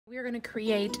We are going to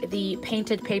create the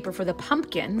painted paper for the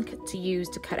pumpkin to use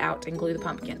to cut out and glue the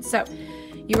pumpkin. So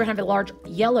you are going to have a large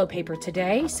yellow paper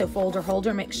today. So folder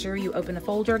holder, make sure you open the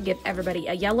folder, give everybody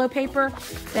a yellow paper.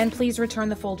 Then please return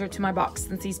the folder to my box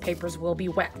since these papers will be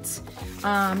wet.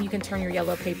 You can turn your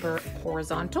yellow paper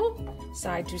horizontal,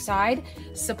 side to side.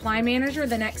 Supply manager,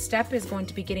 the next step is going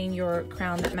to be getting your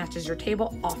crown that matches your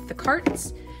table off the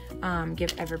carts.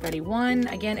 Give everybody one.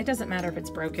 Again, it doesn't matter if it's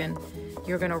broken.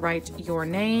 You're going to write your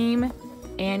name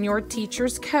and your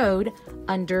teacher's code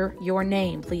under your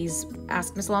name. Please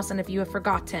ask Miss Lawson if you have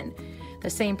forgotten. The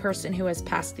same person who has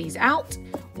passed these out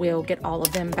will get all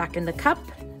of them back in the cup,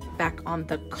 back on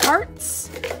the carts.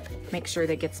 Make sure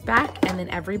that gets back, and then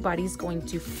everybody's going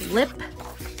to flip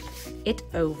it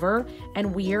over,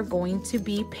 and we are going to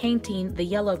be painting the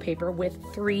yellow paper with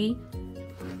 3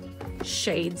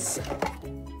 shades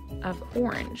of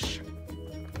orange.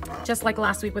 Just like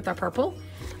last week with our purple,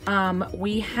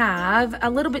 we have a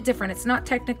little bit different. It's not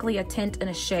technically a tint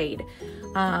and a shade.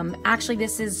 Actually,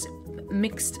 this is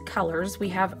mixed colors. We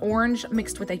have orange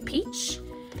mixed with a peach.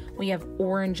 We have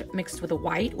orange mixed with a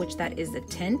white, which that is a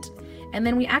tint. And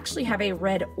then we actually have a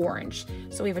red orange.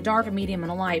 So we have a dark, a medium,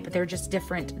 and a light, but they're just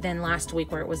different than last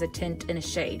week where it was a tint and a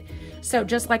shade. So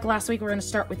just like last week, we're gonna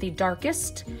start with the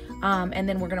darkest, and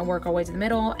then we're gonna work our way to the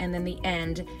middle and then the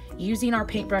end, using our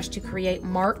paintbrush to create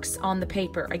marks on the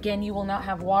paper. Again, you will not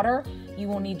have water. You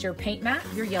will need your paint mat,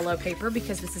 your yellow paper,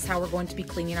 because this is how we're going to be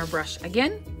cleaning our brush.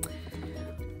 Again,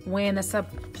 when the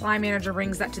supply manager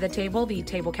brings that to the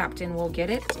table captain will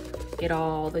get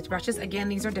all the brushes. Again,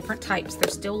 these are different types. They're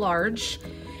still large.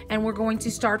 And we're going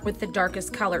to start with the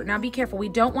darkest color. Now be careful, we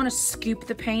don't want to scoop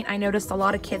the paint. I noticed a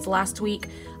lot of kids last week,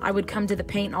 I would come to the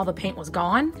paint and all the paint was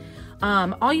gone.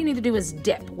 All you need to do is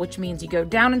dip, which means you go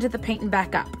down into the paint and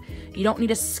back up. You don't need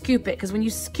to scoop it, because when you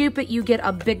scoop it, you get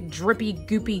a big drippy,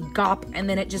 goopy gop, and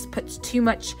then it just puts too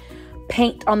much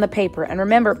paint on the paper. And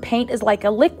remember, paint is like a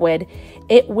liquid.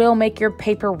 It will make your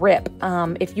paper rip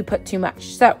if you put too much.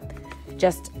 So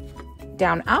just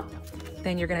down, up.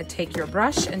 Then you're going to take your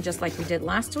brush, and just like we did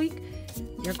last week,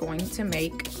 you're going to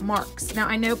make marks. Now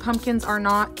I know pumpkins are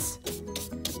not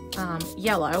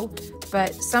yellow,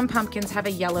 but some pumpkins have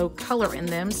a yellow color in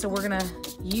them, so we're going to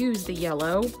use the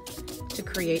yellow to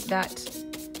create that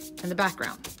in the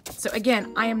background. So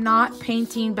again, I am not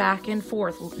painting back and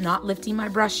forth, not lifting my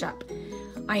brush up.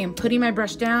 I am putting my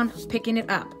brush down, picking it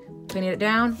up, putting it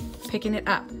down, picking it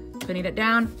up, putting it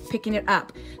down, picking it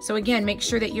up. So again, make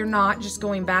sure that you're not just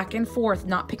going back and forth,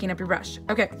 not picking up your brush.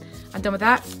 Okay, I'm done with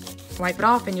that. Wipe it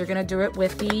off, and you're gonna do it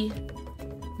with the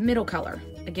middle color.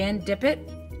 Again, dip it,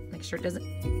 make sure it doesn't.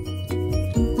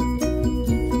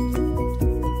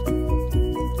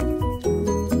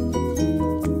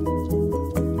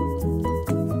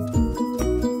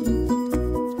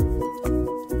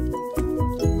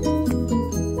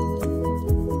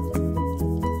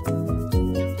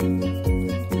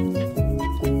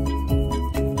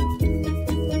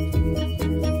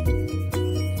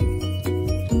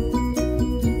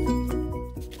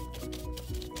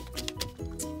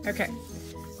 Okay,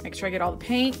 make sure I get all the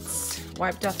paints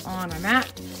wiped up on my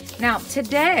mat. Now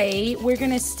today, we're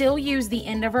gonna still use the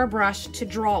end of our brush to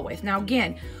draw with. Now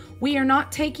again, we are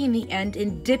not taking the end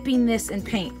and dipping this in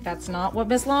paint. That's not what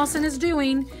Miss Lawson is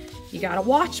doing. You gotta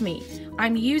watch me.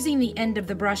 I'm using the end of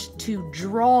the brush to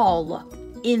draw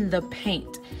in the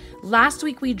paint. Last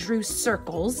week we drew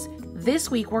circles. This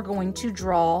week we're going to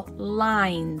draw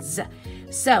lines.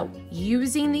 So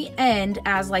using the end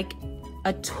as like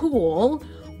a tool,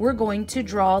 we're going to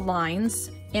draw lines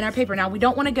in our paper. Now, we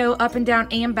don't want to go up and down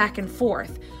and back and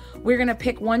forth. We're going to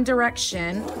pick one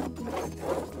direction.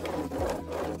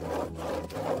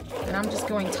 And I'm just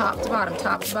going top to bottom,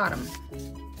 top to bottom,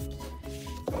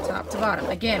 top to bottom.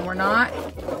 Again, we're not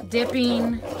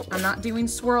dipping. I'm not doing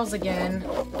swirls again.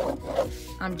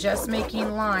 I'm just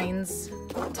making lines.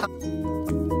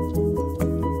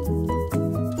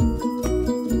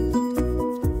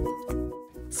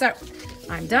 So,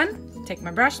 I'm done. Take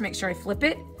my brush, make sure I flip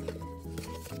it,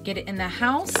 get it in the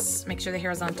house, make sure the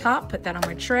hair is on top, put that on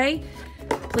my tray.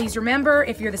 Please remember,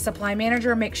 if you're the supply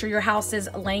manager, make sure your house is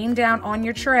laying down on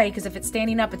your tray, because if it's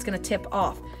standing up, it's gonna tip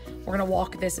off. We're gonna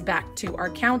walk this back to our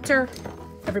counter.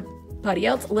 Everybody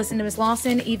else, listen to Miss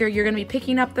Lawson. Either you're gonna be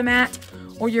picking up the mat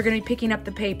or you're gonna be picking up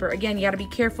the paper. Again, you gotta be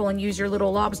careful and use your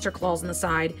little lobster claws on the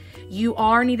side. You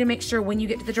need to make sure when you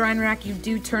get to the drying rack, you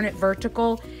do turn it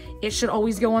vertical. It should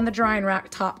always go on the drying rack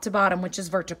top to bottom, which is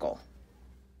vertical.